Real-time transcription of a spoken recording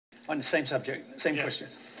On the same subject, same Yes. question.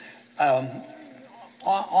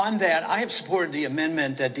 On that, I have supported the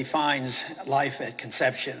amendment that defines life at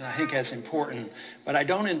conception. I think that's important, but I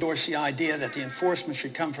don't endorse the idea that the enforcement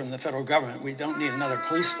should come from the federal government. We don't need another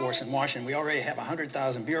police force in Washington. We already have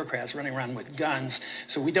 100,000 bureaucrats running around with guns,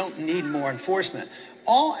 so we don't need more enforcement.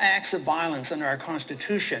 All acts of violence under our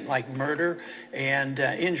Constitution, like murder and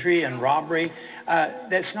injury and robbery,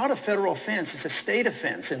 that's not a federal offense. It's a state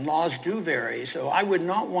offense, and laws do vary. So I would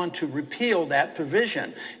not want to repeal that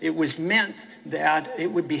provision. It was meant that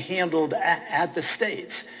it would be handled at the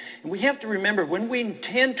states. And we have to remember, when we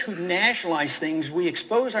intend to nationalize things, we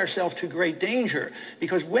expose ourselves to great danger,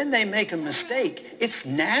 because when they make a mistake, it's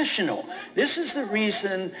national. This is the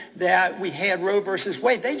reason that we had Roe versus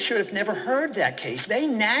Wade. They should have never heard that case. They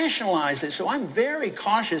nationalized it. So I'm very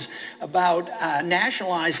cautious about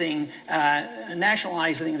nationalizing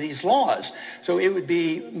these laws. So it would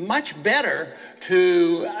be much better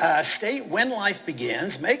to state when life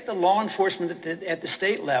begins, make the law enforcement at the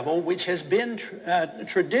state level, which has been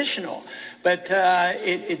traditional. But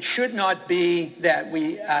it should not be that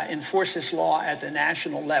we enforce this law at the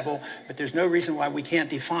national level, but there's no reason why we can't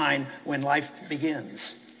define when life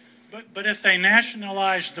begins. But if they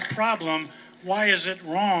nationalize the problem, why is it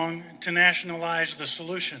wrong to nationalize the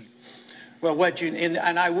solution? Well,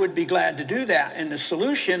 and I would be glad to do that. And the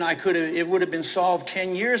solution, it would have been solved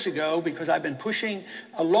 10 years ago, because I've been pushing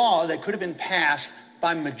a law that could have been passed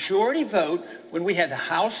by majority vote when we had the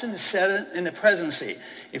House and the Senate and the presidency.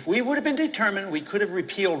 If we would have been determined, we could have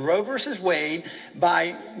repealed Roe versus Wade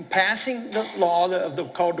by passing the law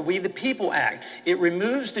called the We the People Act. It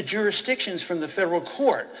removes the jurisdictions from the federal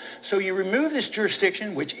court. So you remove this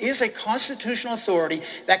jurisdiction, which is a constitutional authority.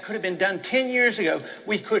 That could have been done 10 years ago.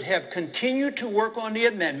 We could have continued to work on the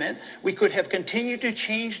amendment. We could have continued to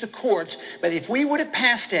change the courts. But if we would have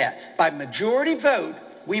passed that by majority vote,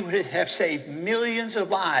 we would have saved millions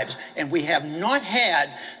of lives, and we have not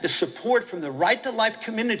had the support from the Right to Life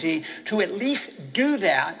community to at least do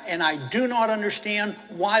that, and I do not understand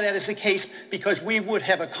why that is the case, because we would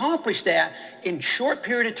have accomplished that in a short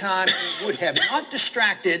period of time and would have not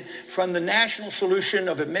distracted from the national solution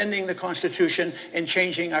of amending the Constitution and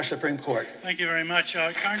changing our Supreme Court. Thank you very much.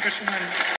 Congresswoman.